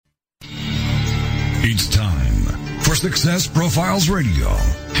It's time for Success Profiles Radio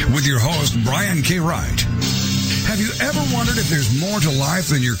with your host, Brian K. Wright. Have you ever wondered if there's more to life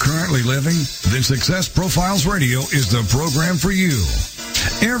than you're currently living? Then Success Profiles Radio is the program for you.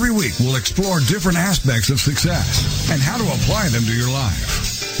 Every week, we'll explore different aspects of success and how to apply them to your life.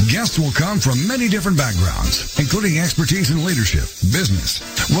 Guests will come from many different backgrounds, including expertise in leadership, business,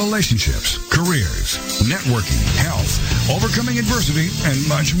 relationships, careers, networking, health, overcoming adversity, and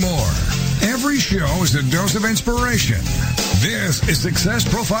much more. Every show is a dose of inspiration. This is Success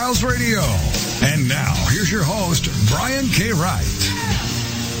Profiles Radio. And now, here's your host, Brian K. Wright.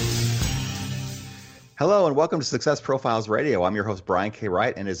 Hello and welcome to Success Profiles Radio. I'm your host, Brian K.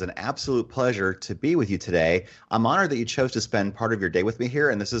 Wright, and it is an absolute pleasure to be with you today. I'm honored that you chose to spend part of your day with me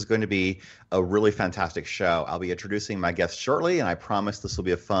here, and this is going to be a really fantastic show. I'll be introducing my guest shortly, and I promise this will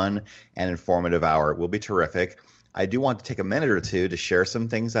be a fun and informative hour. It will be terrific. I do want to take a minute or two to share some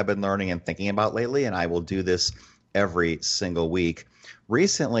things I've been learning and thinking about lately, and I will do this every single week.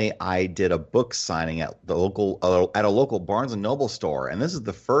 Recently, I did a book signing at a local Barnes & Noble store, and this is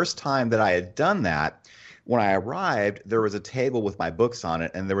the first time that I had done that. When I arrived, there was a table with my books on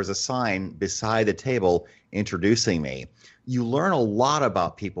it, and there was a sign beside the table introducing me. You learn a lot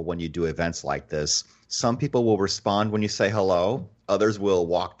about people when you do events like this. Some people will respond when you say hello. Others will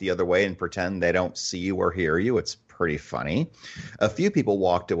walk the other way and pretend they don't see you or hear you. It's pretty funny. A few people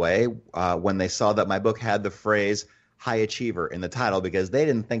walked away when they saw that my book had the phrase high achiever in the title because they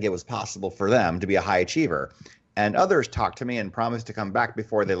didn't think it was possible for them to be a high achiever. And others talked to me and promised to come back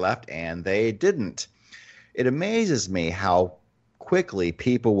before they left, and they didn't. It amazes me how quickly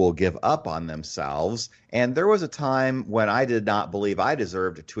people will give up on themselves. And there was a time when I did not believe I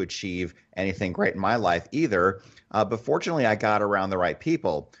deserved to achieve anything great in my life either. But fortunately, I got around the right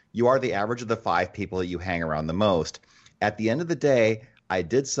people. You are the average of the 5 people that you hang around the most. At the end of the day, I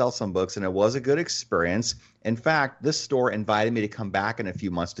did sell some books, and it was a good experience. In fact, this store invited me to come back in a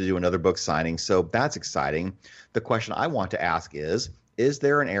few months to do another book signing, so that's exciting. The question I want to ask is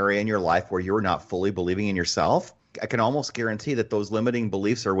there an area in your life where you're not fully believing in yourself? I can almost guarantee that those limiting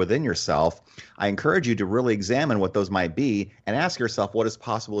beliefs are within yourself. I encourage you to really examine what those might be and ask yourself what is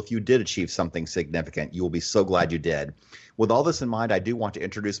possible if you did achieve something significant. You will be so glad you did. With all this in mind, I do want to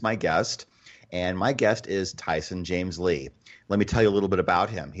introduce my guest, and my guest is Tyson James Lee. Let me tell you a little bit about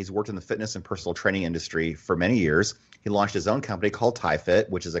him. He's worked in the fitness and personal training industry for many years. He launched his own company called TyFit,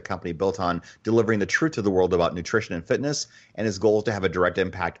 which is a company built on delivering the truth to the world about nutrition and fitness, and his goal is to have a direct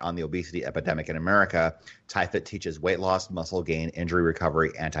impact on the obesity epidemic in America. TyFit teaches weight loss, muscle gain, injury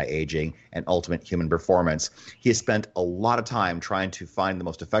recovery, anti-aging, and ultimate human performance. He has spent a lot of time trying to find the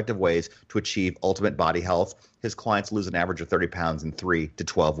most effective ways to achieve ultimate body health. His clients lose an average of 30 pounds in 3 to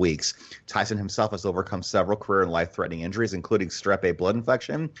 12 weeks. Tyson himself has overcome several career and life-threatening injuries, including strep A blood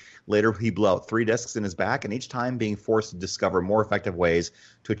infection. Later, he blew out 3 discs in his back, and each time being forced to discover more effective ways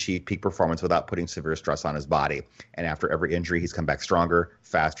to achieve peak performance without putting severe stress on his body. And after every injury, he's come back stronger,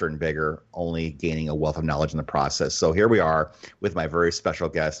 faster, and bigger, only gaining a wealth of knowledge in the process. So here we are with my very special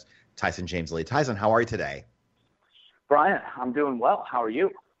guest, Tyson James Lee. Tyson, how are you today? Brian, I'm doing well. How are you?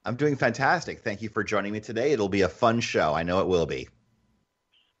 I'm doing fantastic. Thank you for joining me today. It'll be a fun show. I know it will be.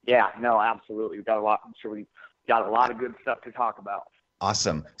 Yeah, no, absolutely. I'm sure we got a lot of good stuff to talk about.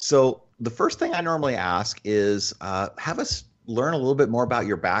 Awesome. So the first thing I normally ask is have us learn a little bit more about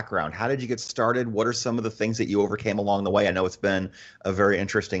your background. How did you get started? What are some of the things that you overcame along the way? I know it's been a very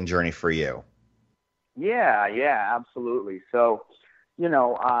interesting journey for you. Yeah, absolutely. So,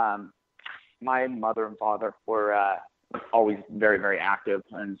 my mother and father were always very, very active.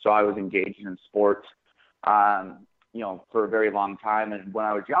 And so I was engaged in sports, for a very long time. And when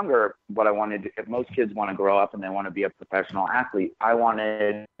I was younger, what I wanted, if most kids want to grow up and they want to be a professional athlete, I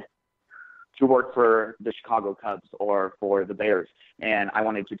wanted to work for the Chicago Cubs or for the Bears. And I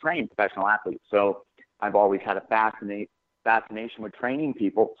wanted to train professional athletes. So I've always had a fascination with training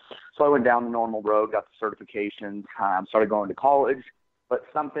people. So I went down the normal road, got the certifications, started going to college, but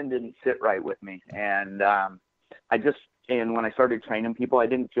something didn't sit right with me. And and when I started training people, I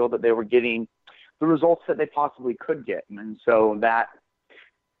didn't feel that they were getting the results that they possibly could get. And so that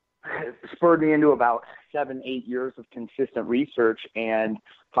spurred me into about 7-8 years of consistent research and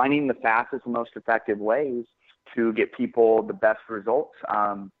finding the fastest and most effective ways to get people the best results,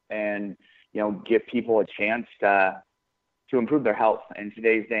 and, give people a chance to improve their health. In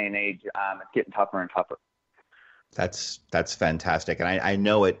today's day and age, it's getting tougher and tougher. That's fantastic. And I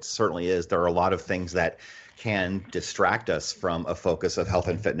know it certainly is. There are a lot of things that can distract us from a focus of health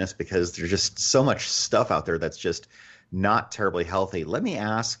and fitness because there's just so much stuff out there that's just not terribly healthy. Let me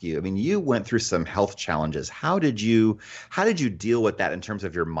ask you, I mean, you went through some health challenges. How did you deal with that in terms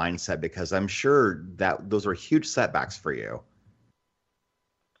of your mindset? Because I'm sure that those were huge setbacks for you.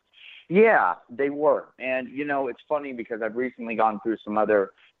 Yeah, they were. And, it's funny because I've recently gone through some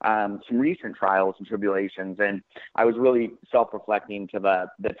recent trials and tribulations, and I was really self-reflecting to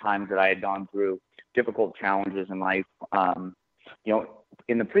the times that I had gone through difficult challenges in life,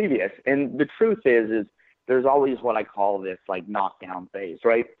 in the previous. And the truth is there's always what I call this like knockdown phase,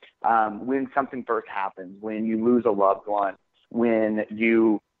 right? When something first happens, when you lose a loved one, when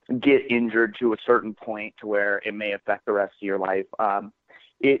you get injured to a certain point to where it may affect the rest of your life,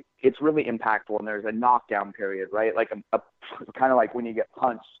 it's really impactful, and there's a knockdown period, right? Like a kind of like when you get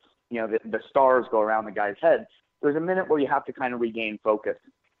punched, the stars go around the guy's head. There's a minute where you have to kind of regain focus.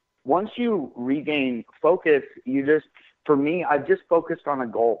 Once you regain focus, for me, I've just focused on a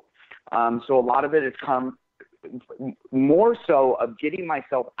goal. So a lot of it has come more so of getting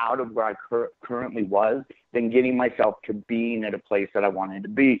myself out of where I currently was than getting myself to being at a place that I wanted to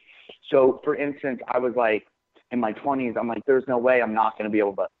be. So, for instance, I was like, in my 20s, I'm like, there's no way I'm not going to be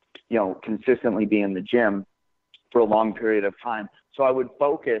able to, consistently be in the gym for a long period of time. So I would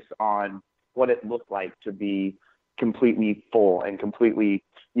focus on what it looked like to be completely full and completely,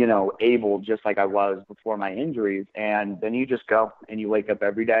 able, just like I was before my injuries. And then you just go and you wake up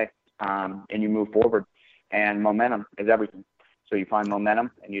every day, and you move forward. And momentum is everything. So you find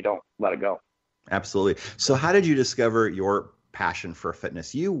momentum and you don't let it go. Absolutely. So how did you discover your passion for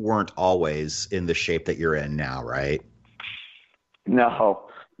fitness? You weren't always in the shape that you're in now, right? No,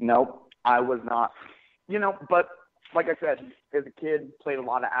 I was not. But like I said, as a kid, played a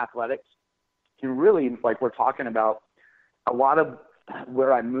lot of athletics. And really, like we're talking about, a lot of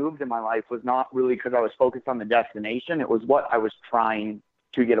where I moved in my life was not really because I was focused on the destination. It was what I was trying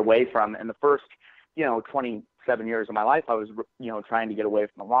to get away from. And the first, 27 years of my life, I was, trying to get away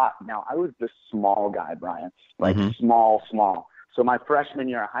from a lot. Now, I was the small guy, Brian, like small. So my freshman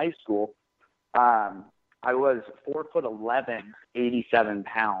year of high school, I was 4'11", 87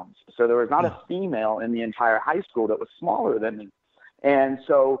 pounds. So there was not a female in the entire high school that was smaller than me. And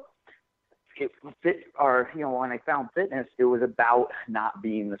so when I found fitness, it was about not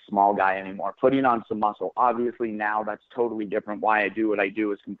being the small guy anymore, putting on some muscle. Obviously now that's totally different. Why I do what I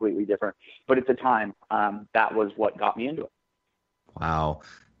do is completely different. But at the time, that was what got me into it. Wow.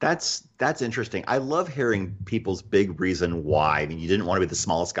 That's interesting. I love hearing people's big reason why. I mean, you didn't want to be the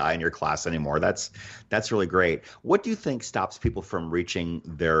smallest guy in your class anymore. That's really great. What do you think stops people from reaching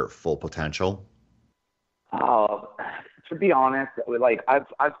their full potential? To be honest, like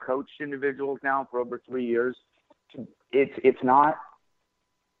I've coached individuals now for over 3 years. It's not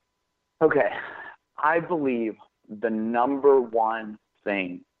okay. I believe the number one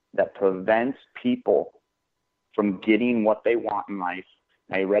thing that prevents people from getting what they want in life.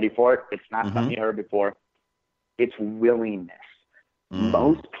 Are you ready for it? It's not something you heard before. It's willingness.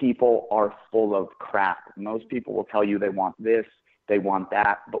 Most people are full of crap. Most people will tell you they want this, they want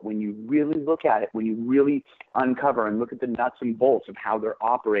that. But when you really look at it, when you really uncover and look at the nuts and bolts of how they're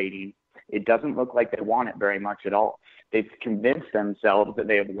operating, it doesn't look like they want it very much at all. They've convinced themselves that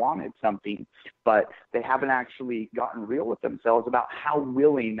they have wanted something, but they haven't actually gotten real with themselves about how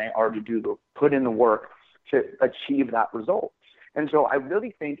willing they are to put in the work to achieve that result. And so I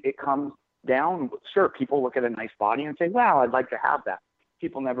really think it comes down, sure, people look at a nice body and say, wow, I'd like to have that.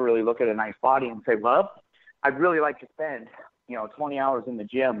 People never really look at a nice body and say, well, I'd really like to spend, 20 hours in the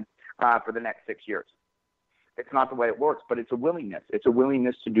gym for the next 6 years. It's not the way it works, but it's a willingness. It's a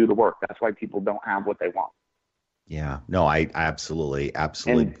willingness to do the work. That's why people don't have what they want. Yeah, no, I absolutely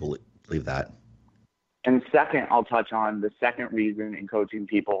believe that. And second, I'll touch on the second reason in coaching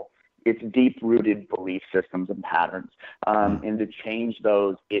people. It's deep-rooted belief systems and patterns. And to change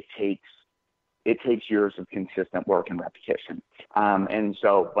those, it takes years of consistent work and repetition.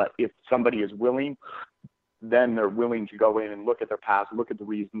 But if somebody is willing, then they're willing to go in and look at their past, look at the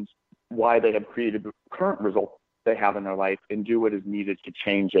reasons why they have created the current result they have in their life, and do what is needed to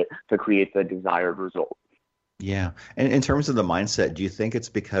change it to create the desired result. Yeah. And in terms of the mindset, do you think it's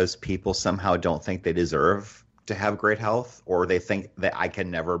because people somehow don't think they deserve to have great health, or they think that I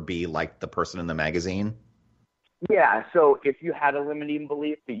can never be like the person in the magazine? Yeah. So if you had a limiting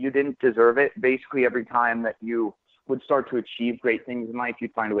belief that you didn't deserve it, basically every time that you would start to achieve great things in life,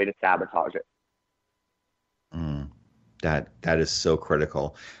 you'd find a way to sabotage it. That is so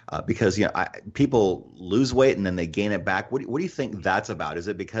critical because people lose weight and then they gain it back. What do you think that's about? Is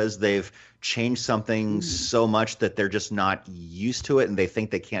it because they've changed something so much that they're just not used to it and they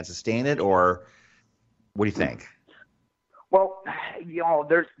think they can't sustain it, or what do you think? Well,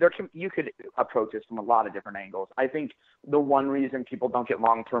 you could approach this from a lot of different angles. I think the one reason people don't get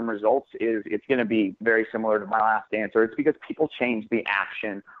long-term results is it's going to be very similar to my last answer. It's because people change the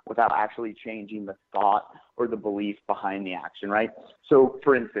action without actually changing the thought or the belief behind the action, right? So,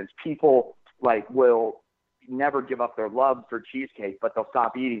 for instance, people will never give up their love for cheesecake, but they'll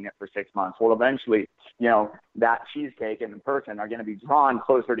stop eating it for 6 months. Well, eventually, that cheesecake and the person are going to be drawn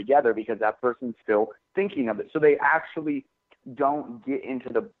closer together because that person's still thinking of it. So they actually don't get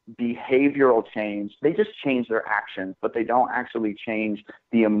into the behavioral change. They just change their actions, but they don't actually change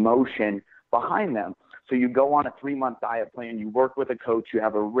the emotion behind them. So you go on a 3-month diet plan, you work with a coach, you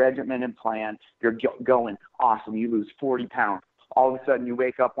have a regimented plan, you're going, awesome, you lose 40 pounds. All of a sudden you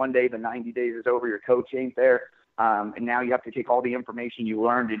wake up one day, the 90 days is over, your coach ain't there, and now you have to take all the information you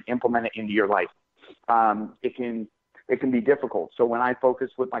learned and implement it into your life. It can be difficult. So when I focus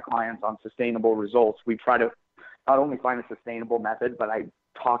with my clients on sustainable results, we try to not only find a sustainable method, but I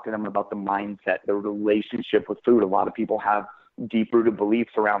talk to them about the mindset, the relationship with food. A lot of people have deep-rooted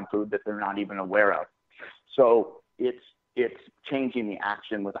beliefs around food that they're not even aware of. So it's changing the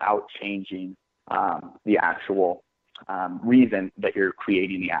action without changing the actual reason that you're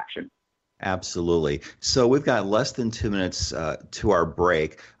creating the action. Absolutely. So we've got less than 2 minutes to our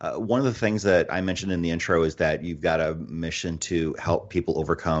break. One of the things that I mentioned in the intro is that you've got a mission to help people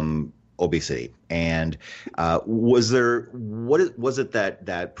overcome obesity. And was it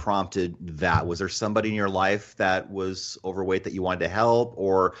that prompted that? Was there somebody in your life that was overweight that you wanted to help,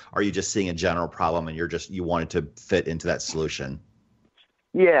 or are you just seeing a general problem and you wanted to fit into that solution?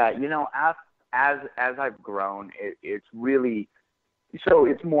 Yeah, as I've grown, it's really, so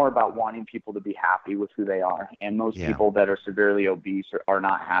it's more about wanting people to be happy with who they are. And most people that are severely obese are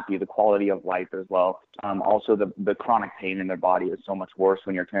not happy. The quality of life as well. Also, the chronic pain in their body is so much worse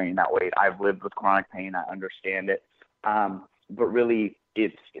when you're carrying that weight. I've lived with chronic pain. I understand it. But really,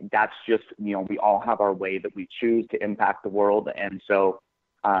 that's just, we all have our way that we choose to impact the world. And so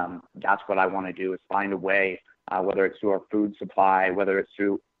that's what I want to do, is find a way, whether it's through our food supply, whether it's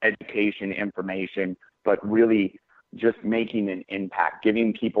through education, information, but really just making an impact,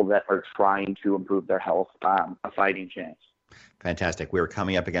 giving people that are trying to improve their health a fighting chance. Fantastic. We are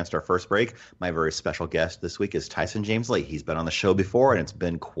coming up against our first break. My very special guest this week is Tyson James Lee. He's been on the show before, and it's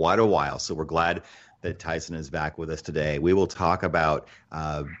been quite a while. So we're glad that Tyson is back with us today. We will talk about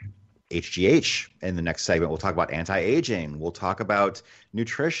HGH in the next segment. We'll talk about anti-aging. We'll talk about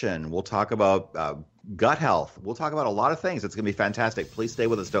nutrition. We'll talk about gut health. We'll talk about a lot of things. It's going to be fantastic. Please stay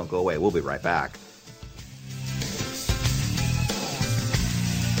with us. Don't go away. We'll be right back.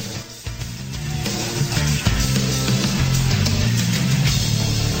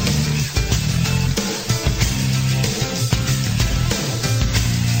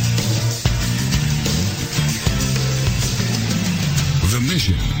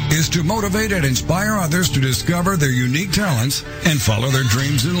 Is to motivate and inspire others to discover their unique talents and follow their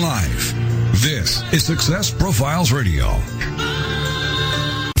dreams in life. This is Success Profiles Radio.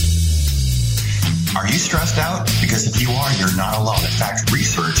 Are you stressed out? Because if you are, you're not alone. In fact,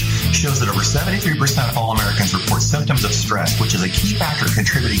 research shows that over 73% of all Americans report symptoms of stress, which is a key factor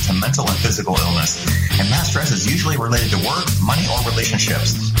contributing to mental and physical illness. And that stress is usually related to work, money, or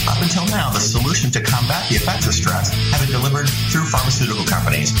relationships. Up until now, the solution to combat the effects of stress have been delivered through pharmaceutical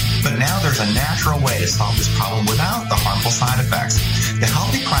companies. But now there's a natural way to solve this problem without the harmful side effects. The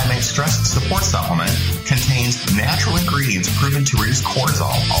Healthy Primate Stress Support Supplement contains natural ingredients proven to reduce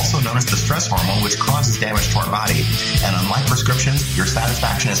cortisol, also known as the stress hormone, which causes damage to our body. And unlike prescriptions, your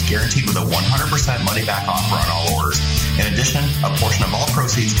satisfaction is guaranteed with a 100% money-back offer on all orders. In addition, a portion of all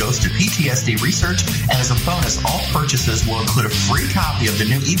proceeds goes to PTSD research, and as a bonus, all purchases will include a free copy of the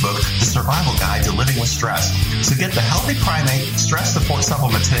new ebook, The Survival Guide to Living with Stress. So get the Healthy Primate Stress Support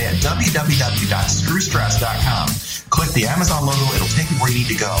Supplement today at www.screwstress.com. Click the Amazon logo. It'll take you where you need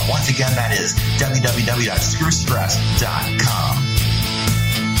to go. Once again, that is www.screwstress.com.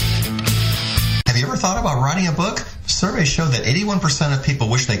 Have you ever thought about writing a book? Surveys show that 81% of people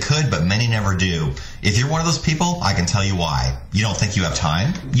wish they could, but many never do. If you're one of those people, I can tell you why. You don't think you have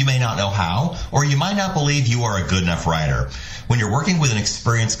time, you may not know how, or you might not believe you are a good enough writer. When you're working with an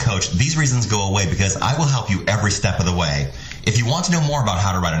experienced coach, these reasons go away because I will help you every step of the way. If you want to know more about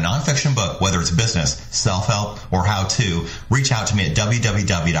how to write a nonfiction book, whether it's business, self-help, or how-to, reach out to me at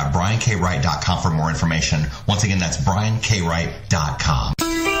www.briankWright.com for more information. Once again, that's briankWright.com.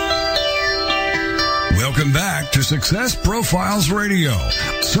 Welcome back to Success Profiles Radio.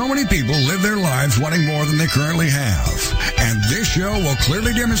 So many people live their lives wanting more than they currently have. And this show will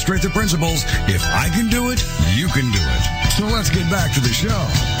clearly demonstrate the principles, if I can do it, you can do it. So let's get back to the show.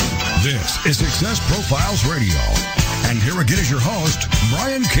 This is Success Profiles Radio. And here again is your host,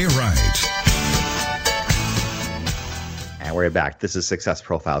 Brian K. Wright. And we're back. This is Success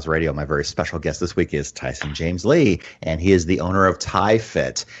Profiles Radio. My very special guest this week is Tyson James Lee, and he is the owner of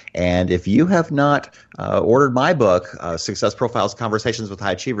TIFIT. And if you have not ordered my book, Success Profiles Conversations with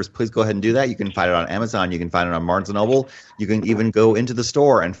High Achievers, please go ahead and do that. You can find it on Amazon. You can find it on Barnes & Noble. You can even go into the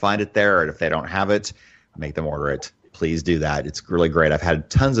store and find it there. And if they don't have it, make them order it. Please do that. It's really great. I've had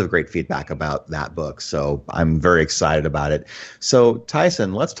tons of great feedback about that book, so I'm very excited about it. So,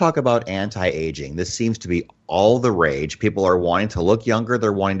 Tyson, let's talk about anti-aging. This seems to be all the rage. People are wanting to look younger.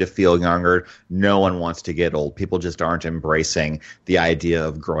 They're wanting to feel younger. No one wants to get old. People just aren't embracing the idea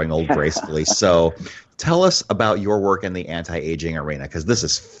of growing old gracefully. So tell us about your work in the anti-aging arena, because this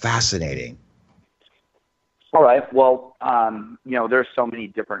is fascinating. All right. Well, there's so many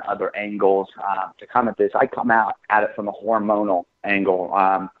different other angles to come at this. I come out at it from a hormonal angle.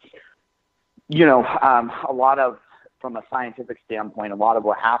 A lot of, from a scientific standpoint, a lot of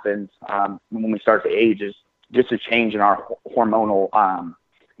what happens when we start to age is just a change in our hormonal,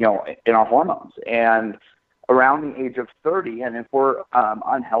 in our hormones. And around the age of 30, and if we're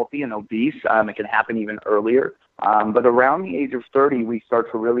unhealthy and obese, it can happen even earlier. But around the age of 30, we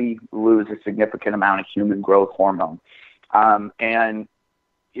start to really lose a significant amount of human growth hormone. And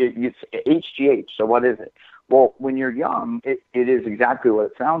it's HGH. So what is it? Well, when you're young, it is exactly what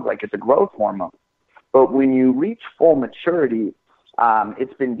it sounds like. It's a growth hormone. But when you reach full maturity,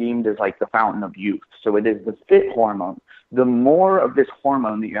 it's been deemed as like the fountain of youth. So it is the fit hormone. The more of this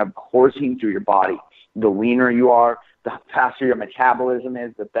hormone that you have coursing through your body, the leaner you are, the faster your metabolism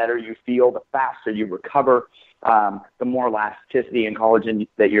is, the better you feel, the faster you recover, the more elasticity and collagen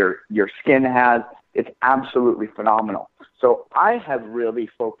that your skin has. It's absolutely phenomenal. So I have really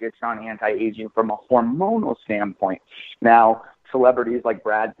focused on anti-aging from a hormonal standpoint. Now, celebrities like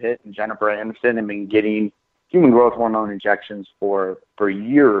Brad Pitt and Jennifer Aniston have been getting human growth hormone injections for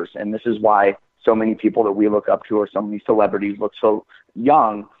years, and this is why so many people that we look up to, or so many celebrities, look so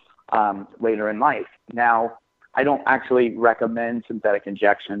young later in life. Now, I don't actually recommend synthetic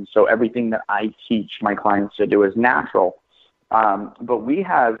injections, so everything that I teach my clients to do is natural. But we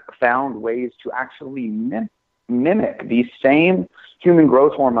have found ways to actually mimic these same human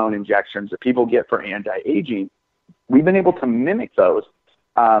growth hormone injections that people get for anti-aging. We've been able to mimic those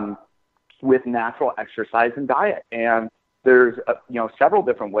with natural exercise and diet. And there's several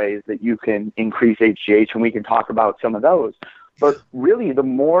different ways that you can increase HGH, and we can talk about some of those. But really, the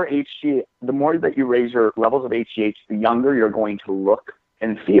more that you raise your levels of HGH, the younger you're going to look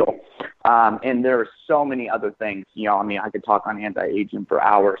and feel. And there are so many other things. I could talk on anti-aging for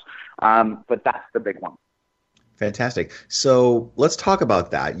hours, but that's the big one. Fantastic. So let's talk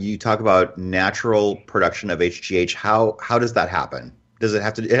about that. You talk about natural production of HGH. How does that happen? Does it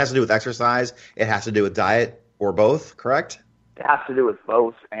have to? It has to do with exercise. It has to do with diet, or both. Correct? It has to do with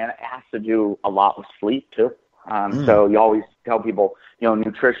both, and it has to do a lot with sleep too. So you always tell people,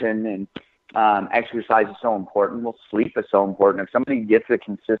 nutrition and exercise is so important. Well, sleep is so important. If somebody gets a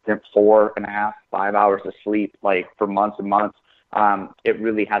consistent 4.5, 5 hours of sleep, like for months and months, it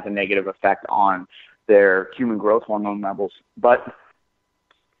really has a negative effect on their human growth hormone levels. But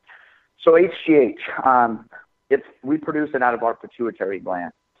so HGH, we produce it out of our pituitary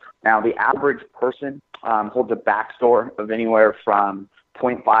gland. Now, the average person holds a backstore of anywhere from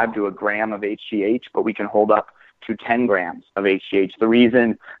 0.5 to a gram of HGH, but we can hold up to 10 grams of HGH. The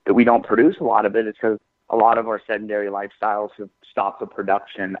reason that we don't produce a lot of it is because a lot of our sedentary lifestyles have stopped the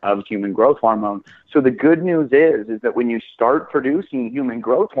production of human growth hormone. So the good news is that when you start producing human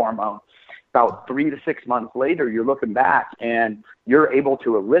growth hormone, about 3 to 6 months later, you're looking back and you're able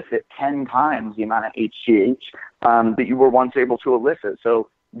to elicit 10 times the amount of HGH that you were once able to elicit. So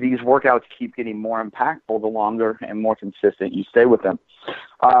these workouts keep getting more impactful the longer and more consistent you stay with them.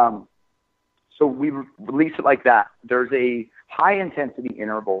 So we release it like that. There's a high-intensity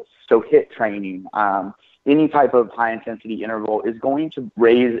intervals, so HIIT training, any type of high-intensity interval is going to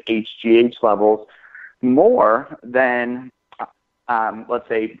raise HGH levels more than, let's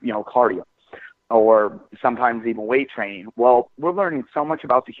say, cardio or sometimes even weight training. Well, we're learning so much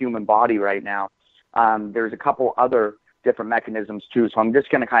about the human body right now. There's a couple other different mechanisms too, so I'm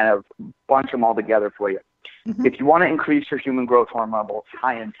just going to kind of bunch them all together for you. Mm-hmm. If you want to increase your human growth hormone levels,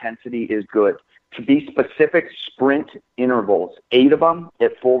 high intensity is good. To be specific, sprint intervals, 8 of them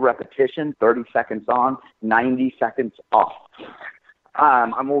at full repetition, 30 seconds on, 90 seconds off.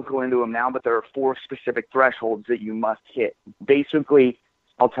 I won't go into them now, but there are 4 specific thresholds that you must hit. Basically,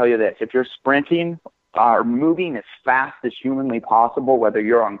 I'll tell you this. If you're sprinting or moving as fast as humanly possible, whether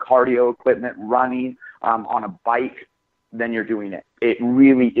you're on cardio equipment, running, on a bike, then you're doing it. It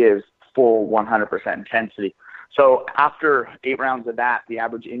really is full 100% intensity. So after 8 rounds of that, the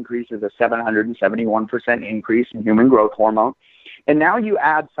average increase is a 771% increase in human growth hormone. And now you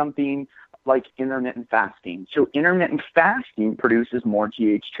add something like intermittent fasting. So intermittent fasting produces more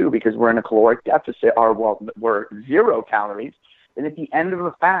GH2 because we're in a caloric deficit, or we're 0 calories. And at the end of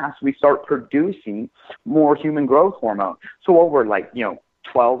a fast, we start producing more human growth hormone. So while we're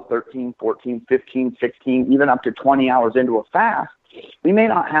 12, 13, 14, 15, 16, even up to 20 hours into a fast, we may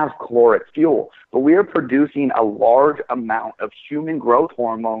not have caloric fuel, but we are producing a large amount of human growth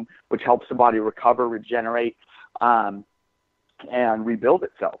hormone, which helps the body recover, regenerate, and rebuild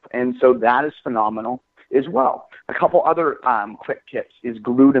itself. And so that is phenomenal as well. A couple other quick tips is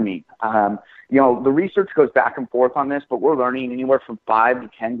glutamine. The research goes back and forth on this, but we're learning anywhere from 5 to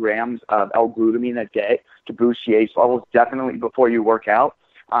 10 grams of L-glutamine a day to boost GH levels, definitely before you work out,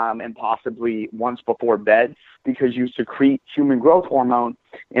 and possibly once before bed, because you secrete human growth hormone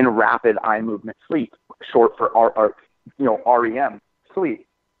in rapid eye movement sleep, short for REM sleep.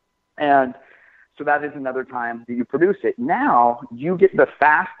 And so that is another time that you produce it. Now you get the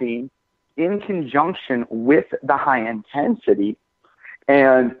fasting in conjunction with the high intensity,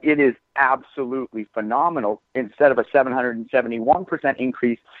 and it is absolutely phenomenal. Instead of a 771%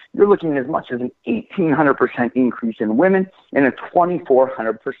 increase, you're looking at as much as an 1,800% increase in women and a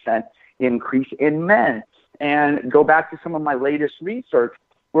 2,400% increase in men. And go back to some of my latest research,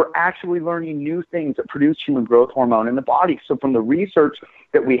 we're actually learning new things that produce human growth hormone in the body. So from the research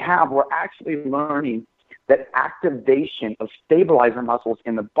that we have, we're actually learning that activation of stabilizer muscles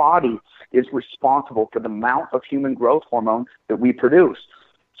in the body is responsible for the amount of human growth hormone that we produce.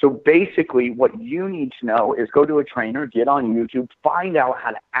 So basically what you need to know is go to a trainer, get on YouTube, find out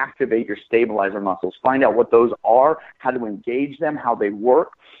how to activate your stabilizer muscles, find out what those are, how to engage them, how they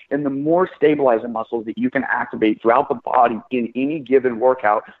work. And the more stabilizer muscles that you can activate throughout the body in any given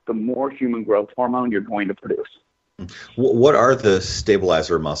workout, the more human growth hormone you're going to produce. What are the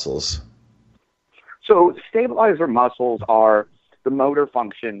stabilizer muscles? So stabilizer muscles are the motor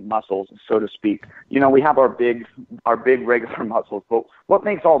function muscles, so to speak. We have our big regular muscles, but what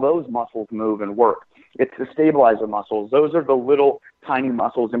makes all those muscles move and work? It's the stabilizer muscles. Those are the little tiny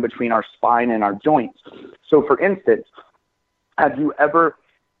muscles in between our spine and our joints. So for instance, have you ever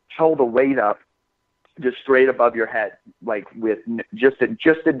held a weight up just straight above your head, like with just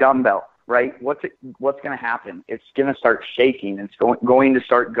a dumbbell, right? What's going to happen? It's going to start shaking. It's going to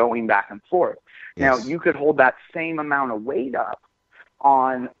start going back and forth. Yes. Now, you could hold that same amount of weight up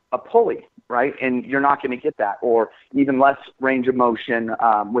on a pulley, right? And you're not going to get that, or even less range of motion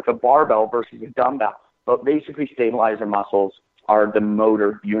with a barbell versus a dumbbell. But basically, stabilizer muscles are the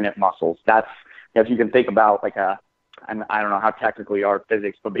motor unit muscles. That's, if you can think about and I don't know how technical you are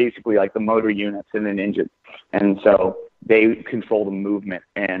physics, but basically like the motor units in an engine. And so they control the movement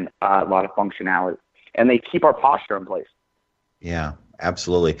and a lot of functionality. And they keep our posture in place. Yeah,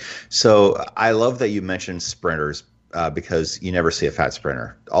 absolutely. So I love that you mentioned sprinters because you never see a fat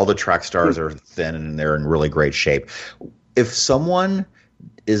sprinter. All the track stars are thin and they're in really great shape. If someone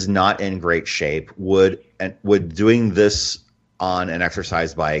is not in great shape, would doing this on an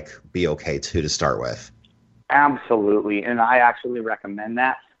exercise bike be okay too to start with? Absolutely, and I actually recommend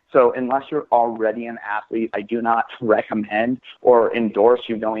that. So unless you're already an athlete, I do not recommend or endorse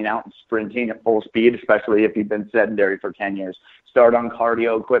you going out and sprinting at full speed, especially if you've been sedentary for 10 years. Start on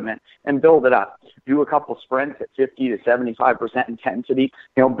cardio equipment and build it up. Do a couple sprints at 50 to 75% intensity,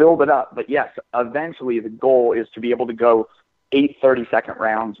 build it up. But yes, eventually the goal is to be able to go 8 30-second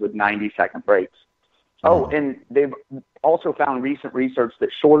rounds with 90-second breaks. Oh, and they've also found recent research that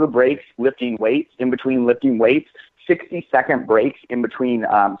shorter breaks lifting weights, in between lifting weights, 60-second breaks in between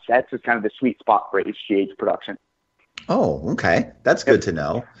sets is kind of the sweet spot for HGH production. Oh, okay. That's good to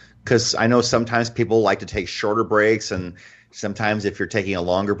know, because I know sometimes people like to take shorter breaks, and sometimes if you're taking a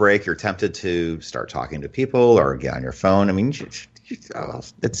longer break, you're tempted to start talking to people or get on your phone. I mean,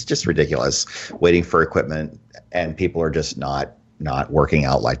 it's just ridiculous waiting for equipment, and people are just not working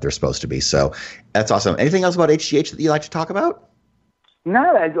out like they're supposed to be. So that's awesome. Anything else about HGH that you like to talk about?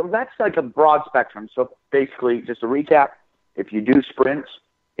 No, that's like a broad spectrum. So basically, just to recap, if you do sprints,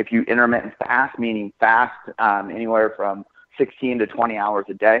 if you intermittent fast, meaning fast anywhere from 16 to 20 hours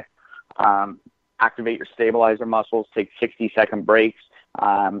a day, activate your stabilizer muscles, take 60-second breaks,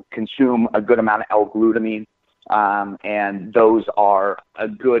 consume a good amount of L-glutamine, and those are a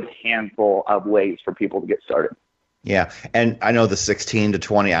good handful of ways for people to get started. Yeah, and I know the 16 to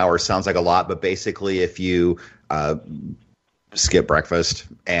 20 hours sounds like a lot, but basically if you skip breakfast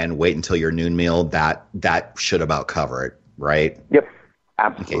and wait until your noon meal, that should about cover it, right? Yep,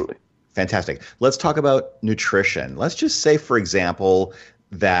 absolutely. Okay. Fantastic. Let's talk about nutrition. Let's just say, for example,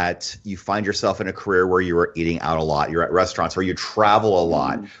 that you find yourself in a career where you are eating out a lot, you're at restaurants, or you travel a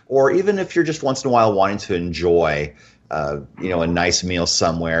lot, or even if you're just once in a while wanting to enjoy, a nice meal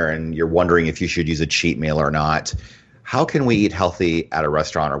somewhere and you're wondering if you should use a cheat meal or not, how can we eat healthy at a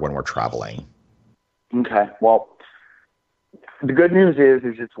restaurant or when we're traveling? Okay. Well, the good news is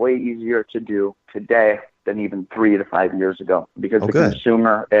it's way easier to do today than even 3 to 5 years ago, because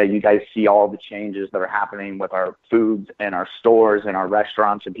consumer, you guys see all the changes that are happening with our foods and our stores and our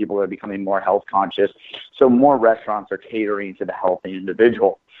restaurants, and people are becoming more health conscious. So more restaurants are catering to the healthy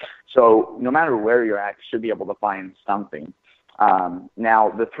individual. So no matter where you're at, you should be able to find something. Now,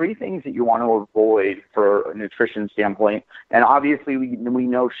 the 3 things that you want to avoid for a nutrition standpoint, and obviously we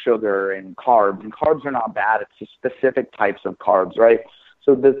know sugar and carbs are not bad. It's just specific types of carbs, right?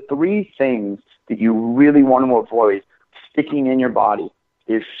 So the 3 things that you really want to avoid sticking in your body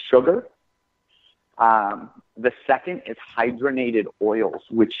is sugar. The second is hydrogenated oils,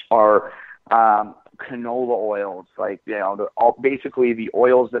 which are canola oils, basically the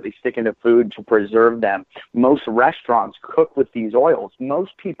oils that they stick into food to preserve them. Most restaurants cook with these oils.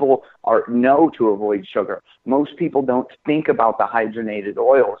 Most people know to avoid sugar. Most people don't think about the hydrogenated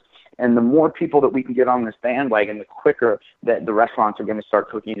oils. And the more people that we can get on this bandwagon, the quicker that the restaurants are going to start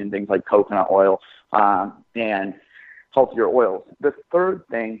cooking in things like coconut oil and healthier oils. The third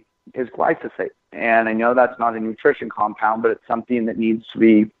thing is glyphosate. And I know that's not a nutrition compound, but it's something that needs to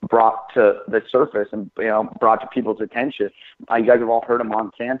be brought to the surface and brought to people's attention. You guys have all heard of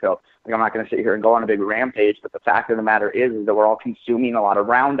Monsanto. I'm not going to sit here and go on a big rampage, but the fact of the matter is that we're all consuming a lot of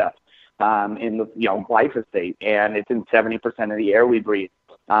Roundup in the glyphosate, and it's in 70% of the air we breathe.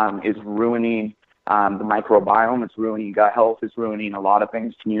 Is ruining the microbiome. It's ruining gut health. It's ruining a lot of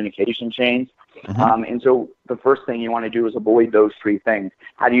things, communication chains. And so the first thing you want to do is avoid those 3 things.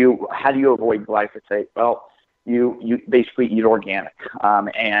 How do you avoid glyphosate? Well, you basically eat organic,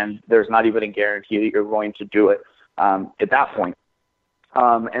 and there's not even a guarantee that you're going to do it at that point.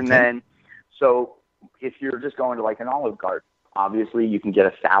 Then, so if you're just going to like an Olive Garden, obviously you can get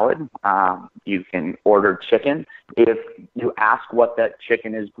a salad. You can order chicken. If you ask what that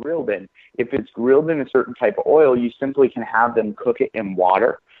chicken is grilled in, if it's grilled in a certain type of oil, you simply can have them cook it in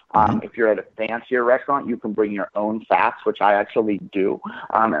water. If you're at a fancier restaurant, you can bring your own fats, which I actually do.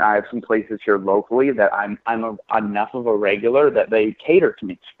 And I have some places here locally that I'm enough of a regular that they cater to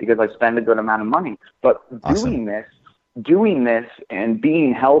me because I spend a good amount of money. But doing this and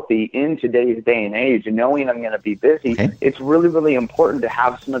being healthy in today's day and age and knowing I'm going to be busy, it's really, really important to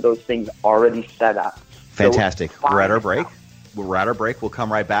have some of those things already set up. Fantastic. We're at our break. We'll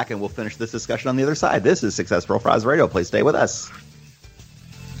come right back and we'll finish this discussion on the other side. This is Success Profiles Radio. Please stay with us.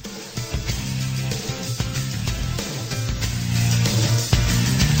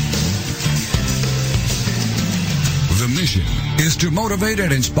 The mission is to motivate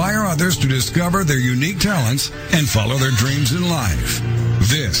and inspire others to discover their unique talents and follow their dreams in life.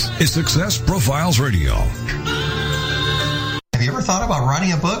 This is Success Profiles Radio. Have you ever thought about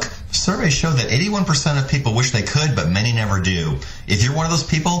writing a book? Surveys show that 81% of people wish they could, but many never do. If you're one of those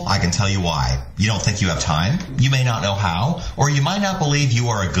people, I can tell you why. You don't think you have time, you may not know how, or you might not believe you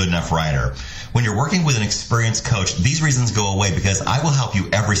are a good enough writer. When you're working with an experienced coach, these reasons go away because I will help you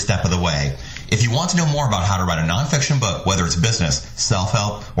every step of the way. If you want to know more about how to write a nonfiction book, whether it's business,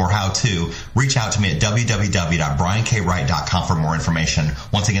 self-help, or how-to, reach out to me at www.briankwright.com for more information.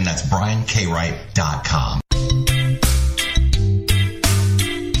 Once again, that's briankwright.com.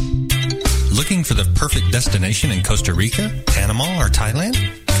 Looking for the perfect destination in Costa Rica, Panama, or Thailand?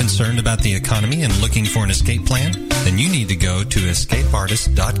 Concerned about the economy and looking for an escape plan? Then you need to go to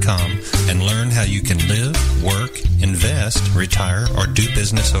escapeartist.com and learn how you can live, work, invest, retire, or do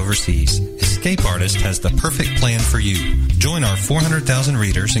business overseas. Escape Artist has the perfect plan for you. Join our 400,000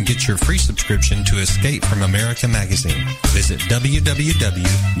 readers and get your free subscription to Escape from America magazine. Visit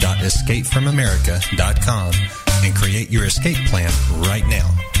www.escapefromamerica.com and create your escape plan right now.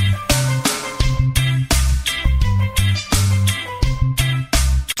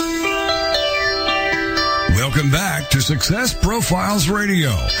 Welcome back to Success Profiles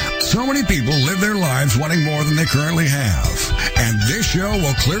Radio. So many people live their lives wanting more than they currently have. And this show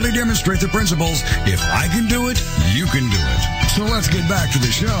will clearly demonstrate the principles, if I can do it, you can do it. So let's get back to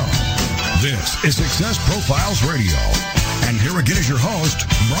the show. This is Success Profiles Radio. And here again is your host,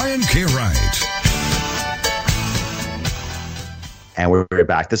 Brian K. Wright. And we're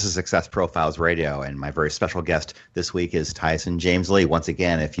back. This is Success Profiles Radio, and my very special guest this week is Tyson James Lee. Once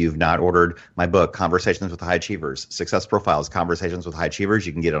again, if you've not ordered my book, Conversations with High Achievers, Success Profiles, Conversations with High Achievers,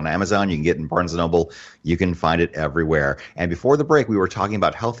 you can get it on Amazon, you can get it in Barnes & Noble, you can find it everywhere. And before the break, we were talking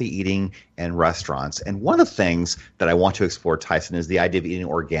about healthy eating and restaurants. And one of the things that I want to explore, Tyson, is the idea of eating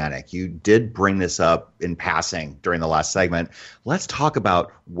organic. You did bring this up in passing during the last segment. Let's talk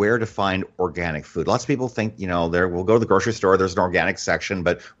about where to find organic food. Lots of people think, we'll go to the grocery store, there's an organic section,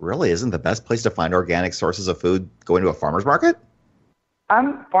 but really isn't the best place to find organic sources of food going to a farmer's market?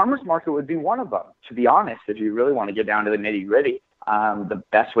 Farmer's market would be one of them, to be honest. If you really want to get down to the nitty gritty, the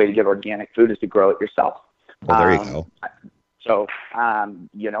best way to get organic food is to grow it yourself. Well, there you go. So,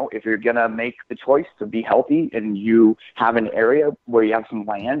 if you're going to make the choice to be healthy and you have an area where you have some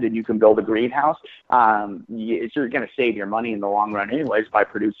land and you can build a greenhouse, you're going to save your money in the long run anyways by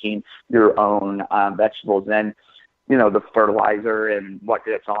producing your own vegetables. And, the fertilizer and what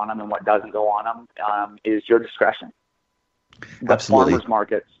gets on them and what doesn't go on them is your discretion. But Absolutely.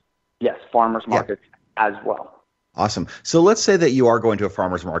 Farmers markets as well. Awesome. So let's say that you are going to a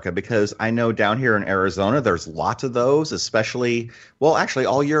farmer's market, because I know down here in Arizona, there's lots of those, especially, actually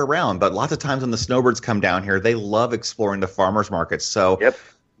all year round, but lots of times when the snowbirds come down here, they love exploring the farmer's markets. So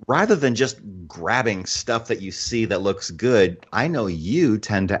rather than just grabbing stuff that you see that looks good, I know you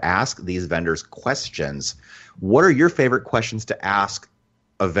tend to ask these vendors questions. What are your favorite questions to ask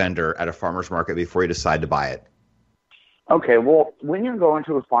a vendor at a farmer's market before you decide to buy it? Okay, well, when you're going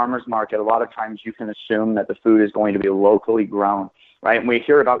to a farmer's market, a lot of times you can assume that the food is going to be locally grown, right? And we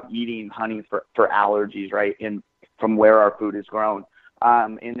hear about eating honey for allergies, right, from where our food is grown.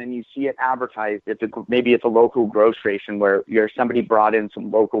 And then you see it advertised. Maybe it's a local grocery station where somebody brought in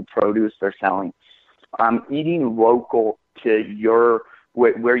some local produce they're selling. Eating local to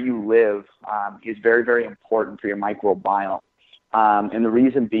where you live is very, very important for your microbiome. And the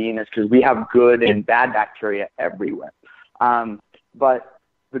reason being is because we have good and bad bacteria everywhere. But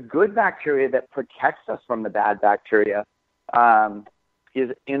the good bacteria that protects us from the bad bacteria is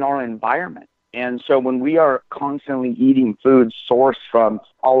in our environment. And so when we are constantly eating food sourced from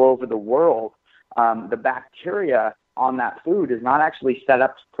all over the world, the bacteria on that food is not actually set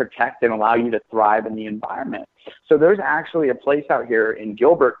up to protect and allow you to thrive in the environment. So there's actually a place out here in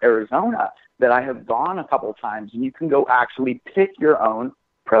Gilbert, Arizona, that I have gone a couple of times, and you can go actually pick your own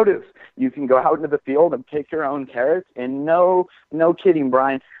produce. You can go out into the field and pick your own carrots, and no kidding,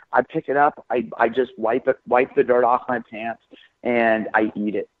 Brian, I pick it up, I just wipe the dirt off my pants, and I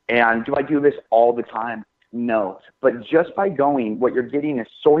eat it. And do I do this all the time? No. But just by going, what you're getting is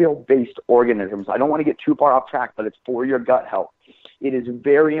soil-based organisms. I don't want to get too far off track, but it's for your gut health. It is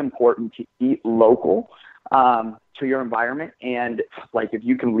very important to eat local to your environment, and if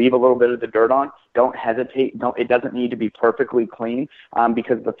you can leave a little bit of the dirt on, don't hesitate. It doesn't need to be perfectly clean,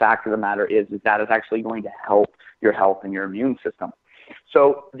 because the fact of the matter is that is actually going to help your health and your immune system.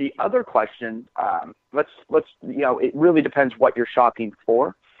 So the other question, it really depends what you're shopping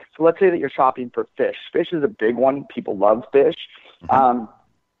for. So let's say that you're shopping for fish. Fish is a big one. People love fish.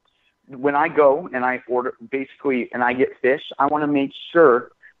 When I go and I order and I get fish, I want to make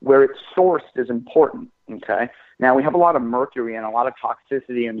sure where it's sourced is important, okay? Now, we have a lot of mercury and a lot of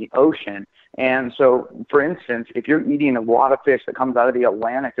toxicity in the ocean. And so, for instance, if you're eating a lot of fish that comes out of the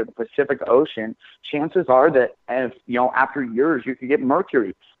Atlantic or the Pacific Ocean, chances are that, after years, you could get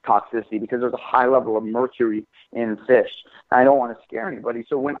mercury toxicity because there's a high level of mercury in fish. I don't want to scare anybody.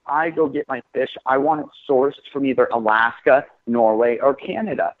 So when I go get my fish, I want it sourced from either Alaska, Norway, or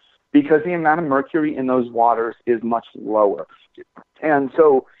Canada, because the amount of mercury in those waters is much lower. And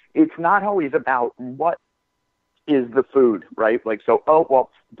so it's not always about what is the food, right?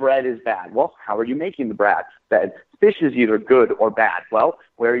 Bread is bad. Well, how are you making the bread? Fish is either good or bad. Well,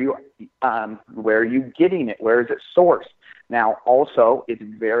 where are you getting it? Where is it sourced? Now, also, it's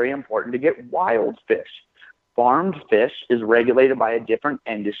very important to get wild fish. Farmed fish is regulated by a different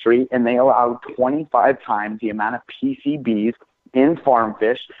industry, and they allow 25 times the amount of PCBs in farm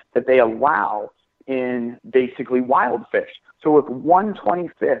fish that they allow in basically wild fish. So if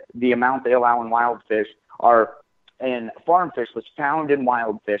 1/25th the amount they allow in wild fish and farm fish was found in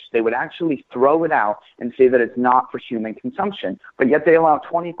wild fish, they would actually throw it out and say that it's not for human consumption. But yet they allow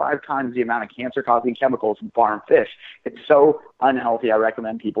 25 times the amount of cancer-causing chemicals in farm fish. It's so unhealthy. I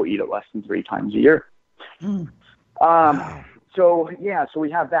recommend people eat it less than 3 times a year. So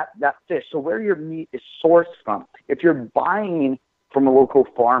we have that fish. So where your meat is sourced from, if you're buying from a local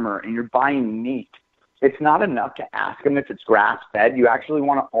farmer and you're buying meat, it's not enough to ask them if it's grass-fed. You actually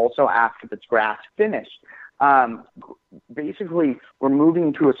want to also ask if it's grass-finished. basically we're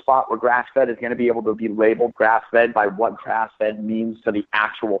moving to a spot where grass-fed is going to be able to be labeled grass-fed by what grass-fed means to the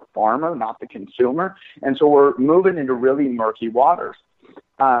actual farmer, not the consumer. And so we're moving into really murky waters.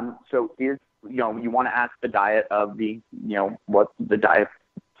 So you want to ask the diet of what the diet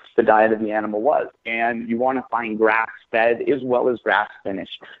of the animal was. And you want to find grass-fed as well as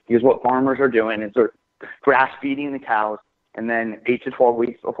grass-finished, because what farmers are doing is they're grass-feeding the cows, and then 8 to 12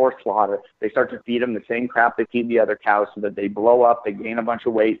 weeks before slaughter, they start to feed them the same crap they feed the other cows so that they blow up, they gain a bunch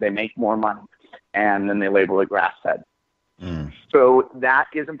of weight, they make more money, and then they label it grass-fed. So that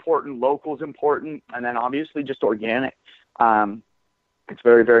is important. Local is important. And then obviously just organic. It's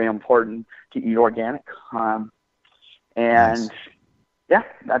very, very important to eat organic. Nice. Yeah,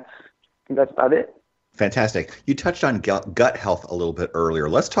 that's about it. Fantastic. You touched on gut health a little bit earlier.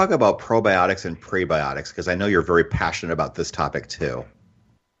 Let's talk about probiotics and prebiotics, because I know you're very passionate about this topic too.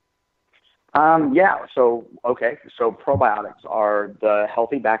 So probiotics are the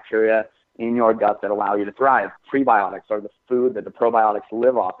healthy bacteria in your gut that allow you to thrive. Prebiotics are the food that the probiotics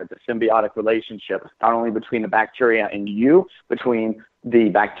live off. It's a symbiotic relationship, not only between the bacteria and you, between the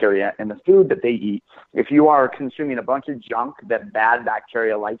bacteria and the food that they eat. If you are consuming a bunch of junk that bad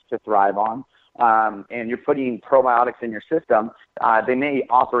bacteria likes to thrive on, and you're putting probiotics in your system, they may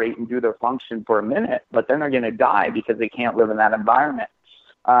operate and do their function for a minute, but then they're going to die because they can't live in that environment.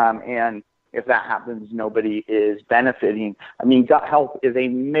 And if that happens, nobody is benefiting. I mean, gut health is a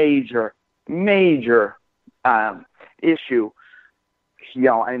major issue.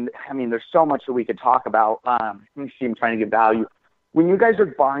 And I mean, there's so much that we could talk about. Let me see, I'm trying to give value. When you guys are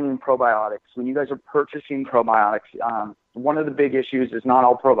buying probiotics, when you guys are purchasing probiotics, one of the big issues is not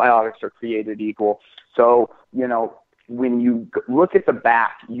all probiotics are created equal. So, when you look at the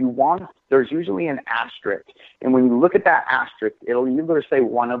back, there's usually an asterisk. And when you look at that asterisk, it'll either say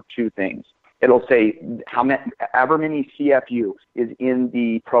one of two things. It'll say however many CFU is in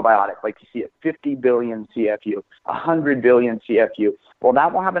the probiotic, like you see it, 50 billion CFU, 100 billion CFU. Well,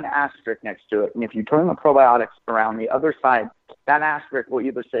 that will have an asterisk next to it. And if you turn the probiotics around the other side, that asterisk will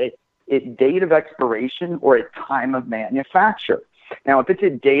either say its date of expiration or its time of manufacture. Now, if it's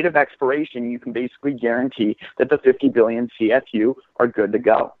a date of expiration, you can basically guarantee that the 50 billion CFU are good to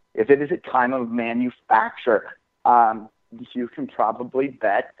go. If it is a time of manufacture, you can probably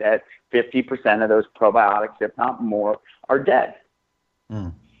bet that 50% of those probiotics, if not more, are dead.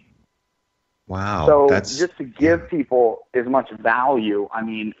 Wow. So just to give people as much value, I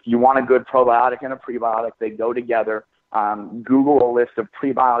mean, you want a good probiotic and a prebiotic, they go together. Google a list of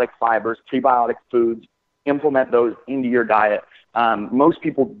prebiotic fibers, prebiotic foods, implement those into your diet. Most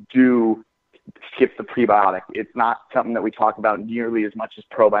people do skip the prebiotic. It's not something that we talk about nearly as much as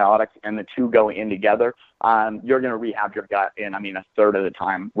probiotics, and the two go in together. You're going to rehab your gut in, a third of the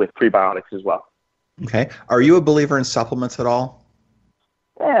time with prebiotics as well. Okay. Are you a believer in supplements at all?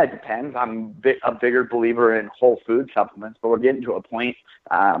 Yeah, it depends. I'm a bigger believer in whole food supplements, but we're getting to a point,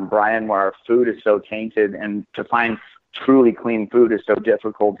 Brian, where our food is so tainted, and to find truly clean food is so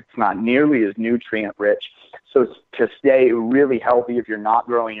difficult. It's not nearly as nutrient rich. So to stay really healthy, if you're not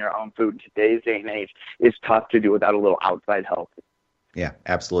growing your own food in today's day and age, is tough to do without a little outside help. Yeah,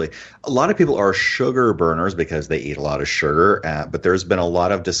 absolutely. A lot of people are sugar burners because they eat a lot of sugar, but there's been a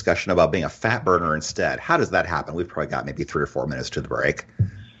lot of discussion about being a fat burner instead. How does that happen? We've probably got maybe 3 or 4 minutes to the break.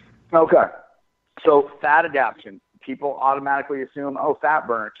 Okay. So fat adaptation. People automatically assume, fat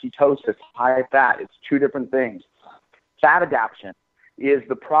burner, ketosis, high fat. It's two different things. Fat adaptation is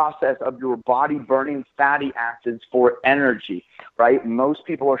the process of your body burning fatty acids for energy, right? Most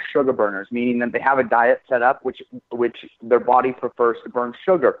people are sugar burners, meaning that they have a diet set up which their body prefers to burn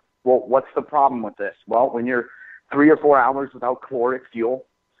sugar. Well, what's the problem with this? Well, when you're 3 or 4 hours without caloric fuel,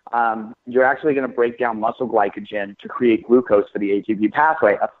 you're actually going to break down muscle glycogen to create glucose for the ATP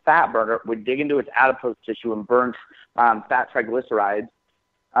pathway. A fat burner would dig into its adipose tissue and burn fat triglycerides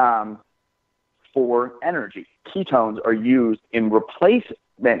for energy. Ketones are used in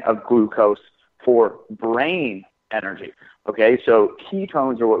replacement of glucose for brain energy. Okay, so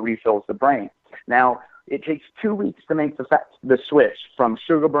ketones are what refills the brain. Now, it takes 2 weeks to make the switch from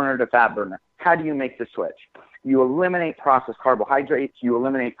sugar burner to fat burner. How do you make the switch? You eliminate processed carbohydrates. You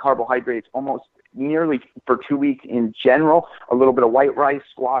eliminate carbohydrates almost nearly for 2 weeks in general. A little bit of white rice,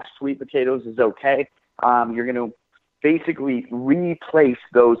 squash, sweet potatoes is okay. You're going to basically replace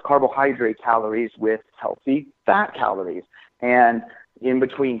those carbohydrate calories with healthy fat calories. And in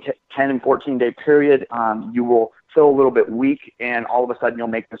between 10 and 14-day period, you will feel a little bit weak, and all of a sudden you'll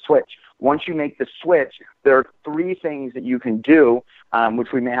make the switch. Once you make the switch, there are 3 things that you can do,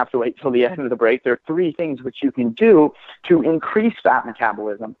 which we may have to wait till the end of the break. There are 3 things which you can do to increase fat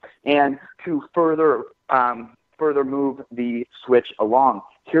metabolism and to further further move the switch along.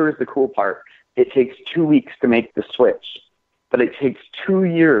 Here is the cool part. It takes 2 weeks to make the switch, but it takes 2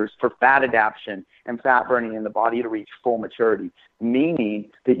 years for fat adaptation and fat burning in the body to reach full maturity, meaning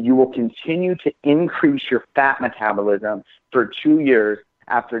that you will continue to increase your fat metabolism for 2 years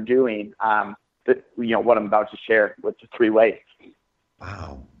after doing what I'm about to share with the 3 ways.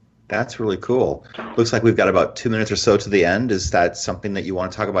 Wow. That's really cool. Looks like we've got about 2 minutes or so to the end. Is that something that you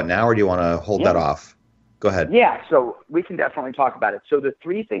want to talk about now, or do you want to hold that off? Go ahead. Yeah, so we can definitely talk about it. So the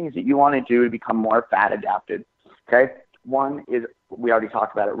 3 things that you want to do to become more fat adapted, okay? One is, we already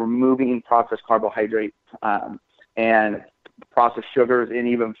talked about it, removing processed carbohydrates and processed sugars and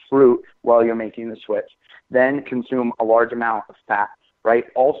even fruit while you're making the switch. Then consume a large amount of fat, right?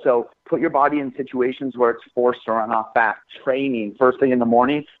 Also, put your body in situations where it's forced to run off fat. Training first thing in the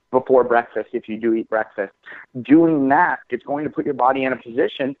morning before breakfast, if you do eat breakfast. Doing that, it's going to put your body in a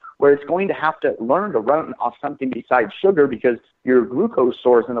position where it's going to have to learn to run off something besides sugar because your glucose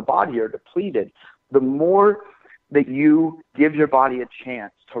stores in the body are depleted. The more that you give your body a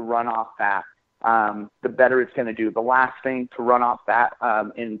chance to run off fat, the better it's going to do. The last thing to run off fat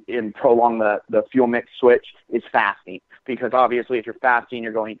and prolong the fuel mix switch is fasting. Because obviously if you're fasting,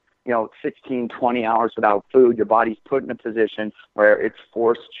 you're going 16, 20 hours without food. Your body's put in a position where it's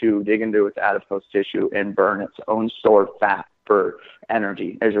forced to dig into its adipose tissue and burn its own stored fat for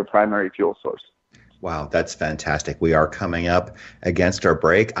energy as your primary fuel source. Wow, that's fantastic. We are coming up against our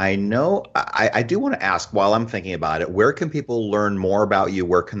break. I know I do want to ask, while I'm thinking about it, where can people learn more about you?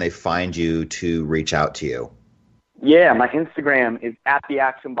 Where can they find you to reach out to you? Yeah, my Instagram is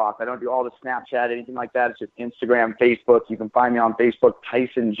 @theactionboss. I don't do all the Snapchat, anything like that. It's just Instagram, Facebook. You can find me on Facebook,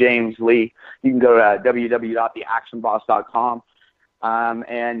 Tyson James Lee. You can go to www.theactionboss.com. I'm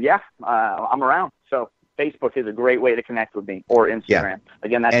around. So Facebook is a great way to connect with me, or Instagram. Yeah.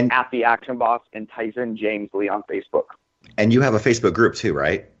 Again, that's @theactionboss and Tyson James Lee on Facebook. And you have a Facebook group too,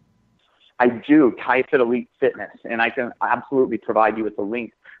 right? I do, Tyson Elite Fitness, and I can absolutely provide you with a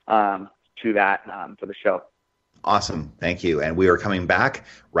link to that for the show. Awesome. Thank you. And we are coming back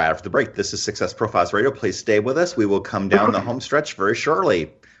right after the break. This is Success Profiles Radio. Please stay with us. We will come down the home stretch very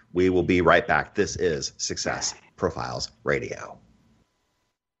shortly. We will be right back. This is Success Profiles Radio.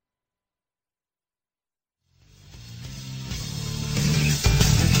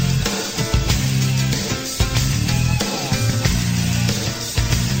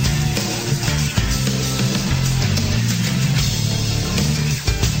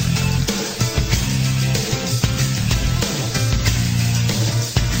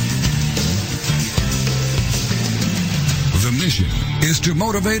 Is to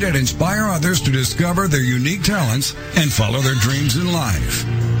motivate and inspire others to discover their unique talents and follow their dreams in life.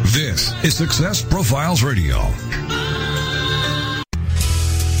 This is Success Profiles Radio.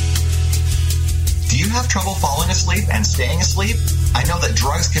 Do you have trouble falling asleep and staying asleep? I know that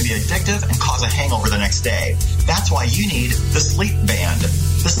drugs can be addictive and cause a hangover the next day. That's why you need the Sleep Band.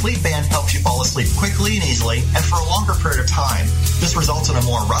 The Sleep Band helps you fall asleep quickly and easily and for a longer period of time. This results in a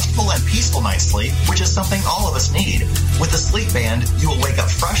more restful and peaceful night's sleep, which is something all of us need. With the Sleep Band, you will wake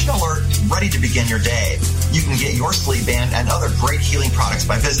up fresh and alert, ready to begin your day. You can get your Sleep Band and other great healing products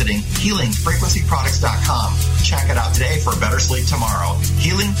by visiting healingfrequencyproducts.com. Check it out today for better sleep tomorrow.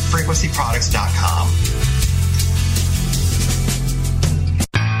 healingfrequencyproducts.com.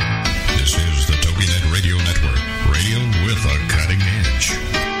 This is the TogiNet Radio Network. Radio with a cutting edge.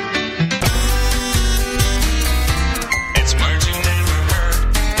 It's words you never heard.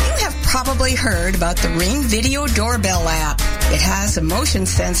 You have probably heard about the Ring Video Doorbell app. It has a motion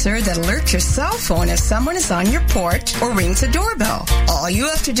sensor that alerts your cell phone if someone is on your porch or rings a doorbell. All you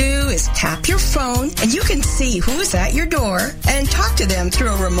have to do is tap your phone and you can see who is at your door and talk to them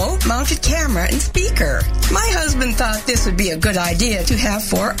through a remote-mounted camera and speaker. My husband thought this would be a good idea to have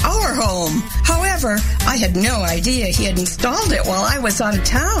for our home. However, I had no idea he had installed it while I was out of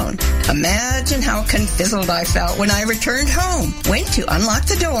town. Imagine how confizzled I felt when I returned home, went to unlock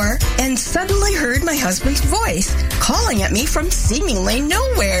the door, and suddenly heard my husband's voice calling at me from seemingly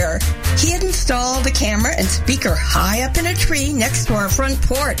nowhere. He had installed a camera and speaker high up in a tree next to our front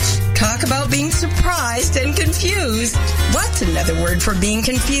porch. Talk about being surprised and confused. What's another word for being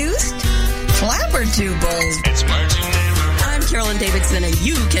confused? Flabbertubles. It's words you never heard. I'm Carolyn Davidson, and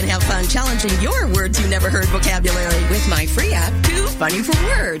you can have fun challenging your words you never heard vocabulary with my free app, Too Funny for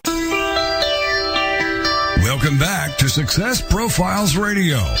Words. Welcome back to Success Profiles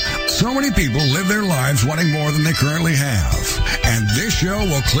Radio. So many people live their lives wanting more than they currently have. And this show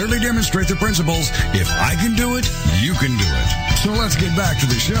will clearly demonstrate the principles, if I can do it, you can do it. So let's get back to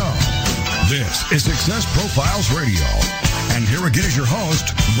the show. This is Success Profiles Radio. And here again is your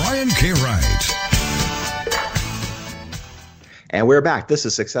host, Brian K. Wright. And we're back. This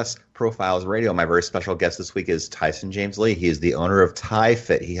is Success Profiles Radio. My very special guest this week is Tyson James Lee. He is the owner of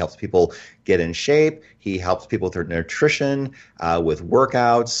TyFit. He helps people get in shape. He helps people with their nutrition, with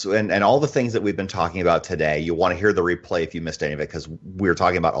workouts, and all the things that we've been talking about today. You'll want to hear the replay if you missed any of it, because we're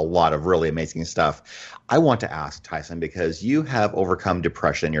talking about a lot of really amazing stuff. I want to ask Tyson, because you have overcome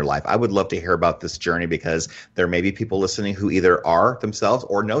depression in your life. I would love to hear about this journey, because there may be people listening who either are themselves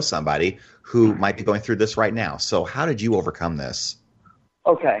or know somebody who might be going through this right now. So how did you overcome this?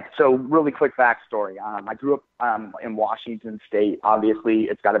 Okay, so really quick backstory. I grew up in Washington State. Obviously,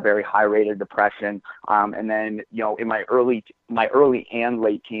 it's got a very high rate of depression. And then, in my early and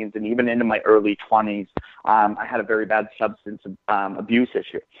late teens, and even into my early 20s, I had a very bad substance abuse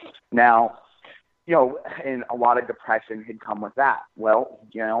issue. Now, and a lot of depression had come with that. Well,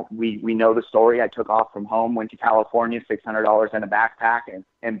 we know the story. I took off from home, went to California, $600 in a backpack,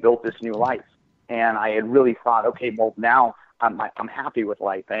 and built this new life. And I had really thought, okay, well, now I'm happy with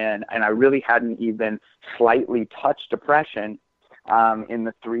life. And I really hadn't even slightly touched depression in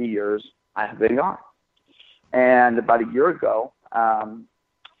the 3 years I have been gone. And about a year ago,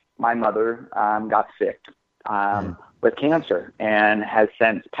 my mother got sick with cancer and has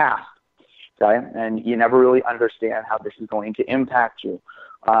since passed. Okay? And you never really understand how this is going to impact you.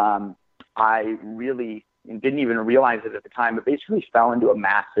 I really didn't even realize it at the time, but basically fell into a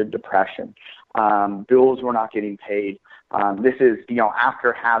massive depression. Bills were not getting paid. This is,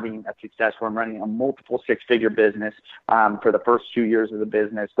 after having a success where I'm running a multiple six-figure business for the first 2 years of the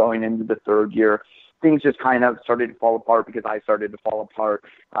business, going into the third year, things just kind of started to fall apart because I started to fall apart.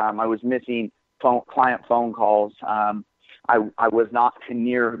 I was missing client phone calls. I was not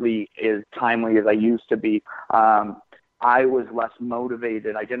nearly as timely as I used to be. I was less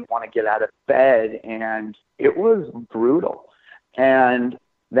motivated. I didn't want to get out of bed, and it was brutal. And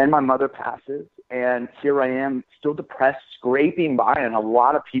then my mother passes, and here I am, still depressed, scraping by, and a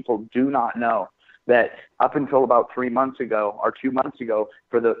lot of people do not know that up until about 3 months ago or 2 months ago,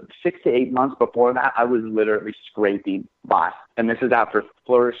 for the 6 to 8 months before that, I was literally scraping by. And this is after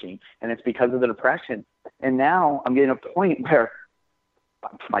flourishing, and it's because of the depression. And now I'm getting a point where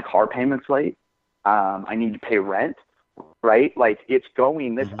my car payment's late. I need to pay rent, right? Like, it's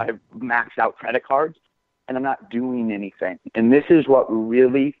going this. I've maxed out credit cards, and I'm not doing anything. And this is what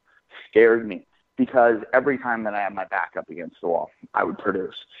really scared me, because every time that I had my back up against the wall, I would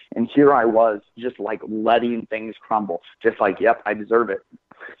produce. And here I was, just like letting things crumble, just like, yep, I deserve it.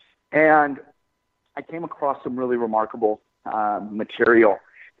 And I came across some really remarkable material.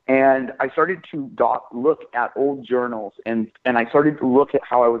 And I started to look at old journals, and I started to look at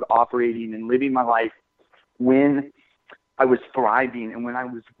how I was operating and living my life when I was thriving and when I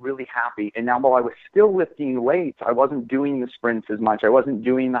was really happy. And now, while I was still lifting weights, I wasn't doing the sprints as much. I wasn't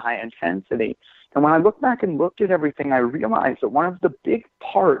doing the high intensity. And when I looked back and looked at everything, I realized that one of the big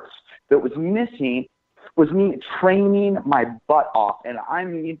parts that was missing was me training my butt off. And I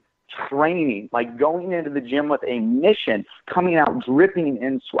mean training, like going into the gym with a mission, coming out dripping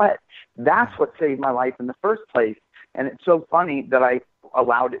in sweat. That's what saved my life in the first place. And it's so funny that I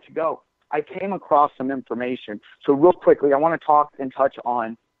allowed it to go. I came across some information. So real quickly, I want to talk and touch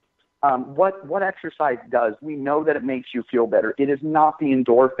on what exercise does. We know that it makes you feel better. It is not the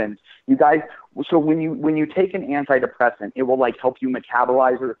endorphins. You guys, so when you take an antidepressant, it will like help you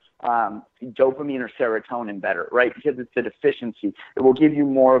metabolize dopamine or serotonin better, right? Because it's a deficiency. It will give you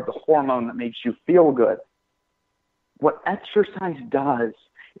more of the hormone that makes you feel good. What exercise does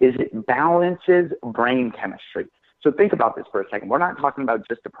is it balances brain chemistry. So think about this for a second. We're not talking about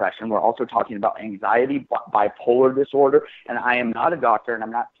just depression. We're also talking about anxiety, bipolar disorder. And I am not a doctor, and I'm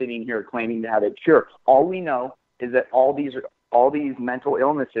not sitting here claiming to have a cure. All we know is that all these mental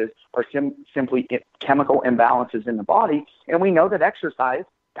illnesses are simply chemical imbalances in the body. And we know that exercise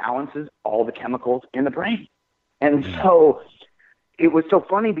balances all the chemicals in the brain. And so it was so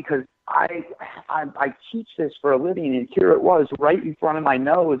funny because I teach this for a living, and here it was right in front of my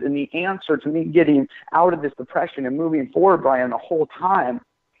nose, and the answer to me getting out of this depression and moving forward, Brian, the whole time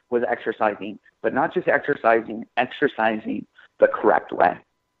was exercising, but not just exercising the correct way.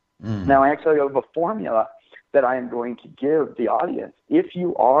 Now, I actually have a formula that I am going to give the audience. If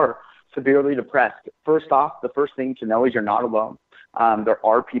you are severely depressed, first off, the first thing to know is you're not alone. There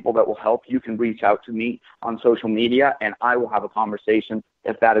are people that will help. You can reach out to me on social media, and I will have a conversation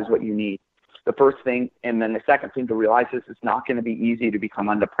if that is what you need. The first thing, and then the second thing to realize is it's not going to be easy to become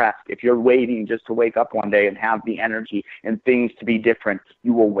undepressed. If you're waiting just to wake up one day and have the energy and things to be different,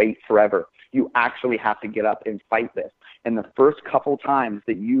 you will wait forever. You actually have to get up and fight this. And the first couple times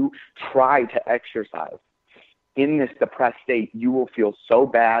that you try to exercise in this depressed state, you will feel so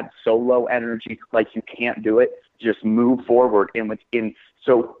bad, so low energy, like you can't do it. just move forward.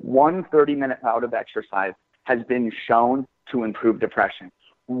 So one 30-minute bout of exercise has been shown to improve depression.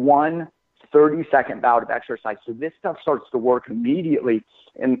 One 30-second bout of exercise. So this stuff starts to work immediately,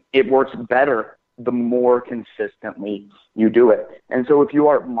 and it works better the more consistently you do it. And so if you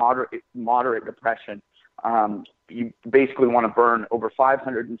are moderate depression, you basically want to burn over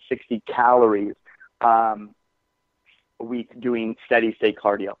 560 calories a week doing steady state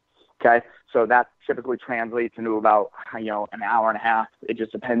cardio. Okay. So that typically translates into about, an hour and a half. It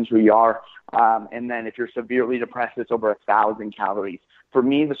just depends who you are. And then if you're severely depressed, it's over 1,000 calories. For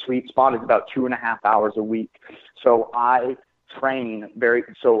me, the sweet spot is about 2.5 hours a week. So I train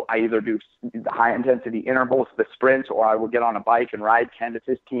I either do high intensity intervals, the sprints, or I will get on a bike and ride 10 to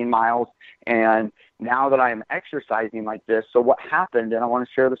 15 miles. And now that I am exercising like this, so what happened, and I want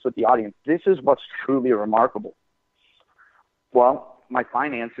to share this with the audience, this is what's truly remarkable. Well, my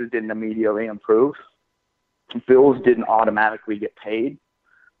finances didn't immediately improve. Bills didn't automatically get paid.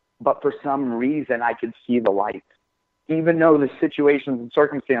 But for some reason, I could see the light. Even though the situations and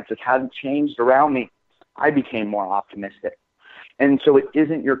circumstances hadn't changed around me, I became more optimistic. And so it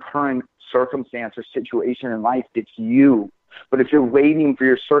isn't your current circumstance or situation in life, it's you. But if you're waiting for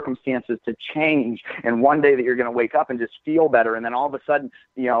your circumstances to change, and one day that you're going to wake up and just feel better, and then all of a sudden,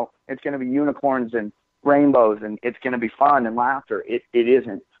 it's going to be unicorns and rainbows, and it's going to be fun and laughter, it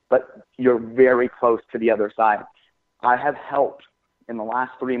isn't. But you're very close to the other side. I have helped in the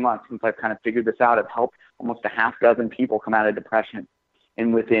last 3 months since I've kind of figured this out. I've helped almost a half dozen people come out of depression.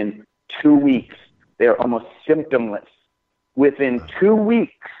 And within 2 weeks, they are almost symptomless. Within 2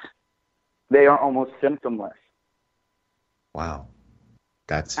 weeks, they are almost symptomless. Wow.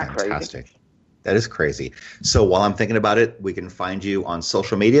 That's Isn't that fantastic. crazy? That is crazy. So while I'm thinking about it, we can find you on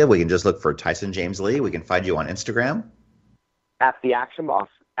social media. We can just look for Tyson James Lee. We can find you on Instagram. At the Action Boss.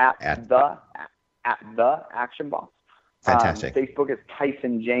 At the Action Boss. Fantastic. Facebook is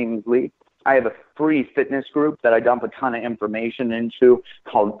Tyson James Lee. I have a free fitness group that I dump a ton of information into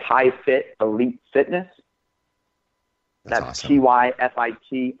called TyFit Elite Fitness. That's awesome.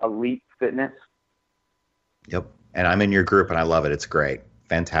 TYFIT Elite Fitness. Yep. And I'm in your group, and I love it. It's great.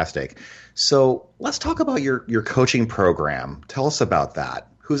 Fantastic. So let's talk about your coaching program. Tell us about that.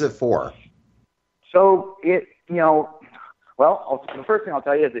 Who's it for? So the first thing I'll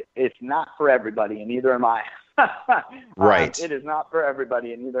tell you is it's not for everybody, and neither am I. Right. It is not for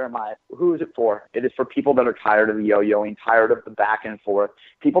everybody, and neither am I. Who is it for? It is for people that are tired of the yo-yoing, tired of the back and forth,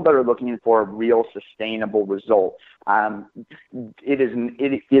 people that are looking for a real sustainable result. It is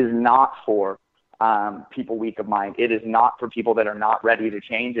not for people weak of mind. It is not for people that are not ready to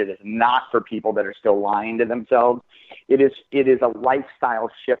change. It is not for people that are still lying to themselves. It is a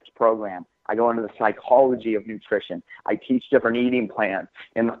lifestyle shift program. I go into the psychology of nutrition. I teach different eating plans.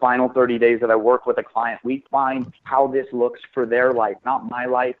 In the final 30 days that I work with a client, we find how this looks for their life, not my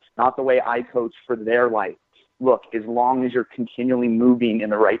life, not the way I coach, for their life. Look, as long as you're continually moving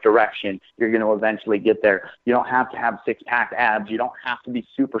in the right direction, you're going to eventually get there. You don't have to have six-pack abs. You don't have to be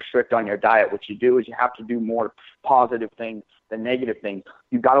super strict on your diet. What you do is you have to do more positive things than negative things.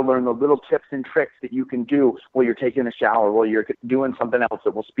 You've got to learn the little tips and tricks that you can do while you're taking a shower, while you're doing something else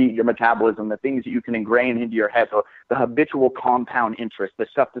that will speed your metabolism, the things that you can ingrain into your head, the habitual compound interest, the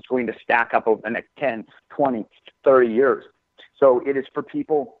stuff that's going to stack up over the next 10, 20, 30 years. So it is for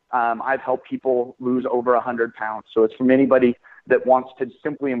people, I've helped people lose over 100 pounds. So it's from anybody that wants to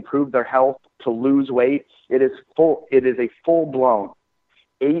simply improve their health, to lose weight. It is a full-blown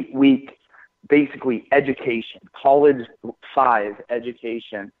 8-week, basically education, college-size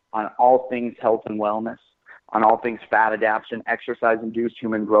education on all things health and wellness, on all things fat adaptation, exercise-induced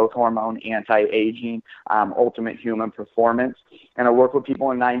human growth hormone, anti-aging, ultimate human performance. And I work with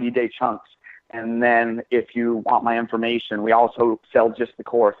people in 90-day chunks. And then if you want my information, we also sell just the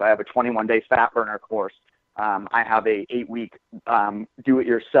course. I have a 21-day fat burner course. I have a 8-week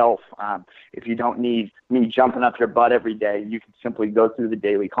do-it-yourself. If you don't need me jumping up your butt every day, you can simply go through the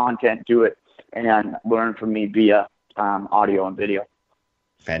daily content, do it, and learn from me via audio and video.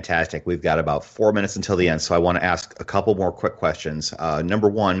 Fantastic. We've got about 4 minutes until the end, so I want to ask a couple more quick questions. Number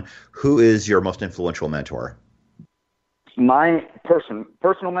one, who is your most influential mentor? My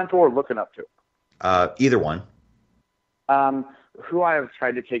personal mentor, looking up to? Either one. Who I have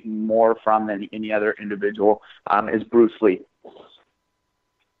tried to take more from than any other individual is Bruce Lee.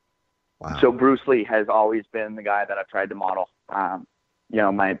 Wow. So Bruce Lee has always been the guy that I've tried to model,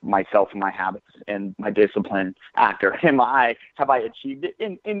 myself and my habits and my discipline after. Have I achieved it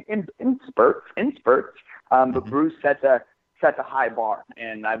in spurts? But Bruce set a high bar,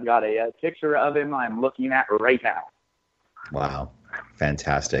 and I've got a picture of him I'm looking at right now. Wow.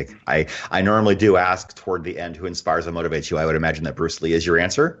 Fantastic. I normally do ask toward the end who inspires and motivates you. I would imagine that Bruce Lee is your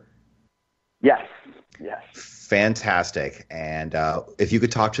answer. Yes. Fantastic. And if you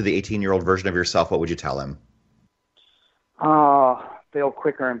could talk to the 18-year-old version of yourself, what would you tell him? Fail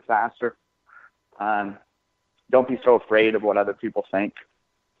quicker and faster. Don't be so afraid of what other people think.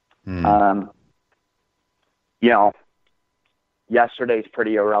 Yesterday's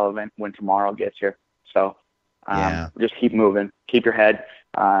pretty irrelevant when tomorrow gets here. So just keep moving, keep your head,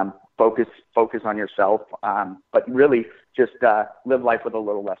 focus on yourself, but really just live life with a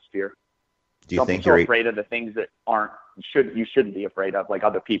little less fear. Don't be so afraid of the things that you shouldn't be afraid of, like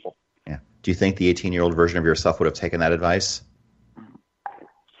other people. Yeah. Do you think the 18-year-old version of yourself would have taken that advice?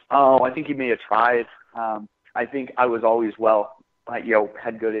 Oh, I think he may have tried. I think I was always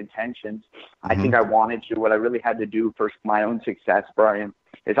had good intentions. I think I wanted to. What I really had to do for my own success, Brian,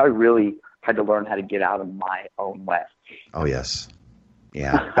 is I really had to learn how to get out of my own way. Oh, yes.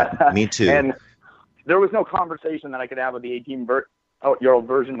 Yeah, me too. And there was no conversation that I could have with the 18-year-old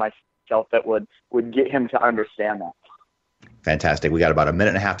version of myself that would get him to understand that. Fantastic. We got about a minute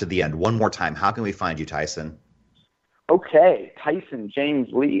and a half to the end. One more time. How can we find you, Tyson? Okay, Tyson James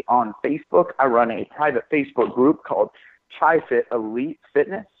Lee on Facebook. I run a private Facebook group called TriFit Elite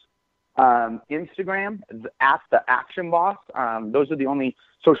Fitness. Instagram, at the Action Boss. Those are the only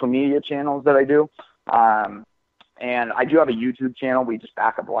social media channels that I do. And I do have a YouTube channel. We just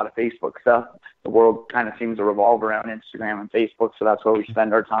back up a lot of Facebook stuff. The world kind of seems to revolve around Instagram and Facebook, so that's where we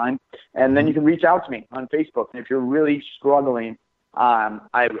spend our time. And then you can reach out to me on Facebook. And if you're really struggling,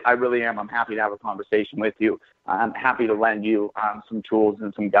 I really am. I'm happy to have a conversation with you. I'm happy to lend you some tools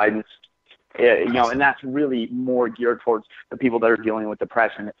and some guidance. And that's really more geared towards the people that are dealing with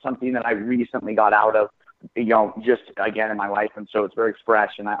depression. It's something that I recently got out of, just again in my life. And so it's very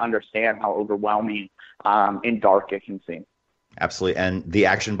fresh, and I understand how overwhelming and dark it can seem. Absolutely. And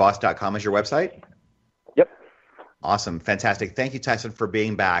theactionboss.com is your website? Yep. Awesome. Fantastic. Thank you, Tyson, for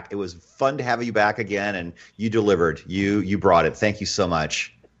being back. It was fun to have you back again, and you delivered. You brought it. Thank you so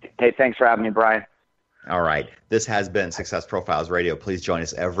much. Hey, thanks for having me, Brian. All right. This has been Success Profiles Radio. Please join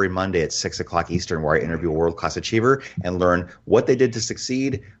us every Monday at 6 o'clock Eastern, where I interview a world-class achiever and learn what they did to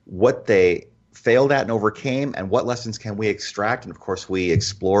succeed, what they failed at and overcame, and what lessons can we extract. And, of course, we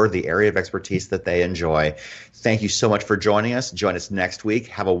explore the area of expertise that they enjoy. Thank you so much for joining us. Join us next week.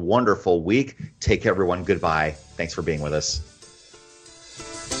 Have a wonderful week. Take care, everyone. Goodbye. Thanks for being with us.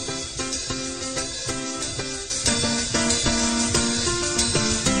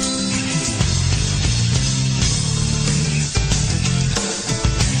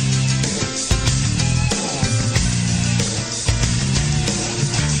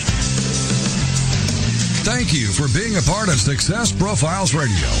 Thank you for being a part of Success Profiles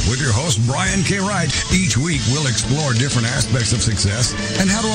Radio with your host, Brian K. Wright. Each week, we'll explore different aspects of success and how to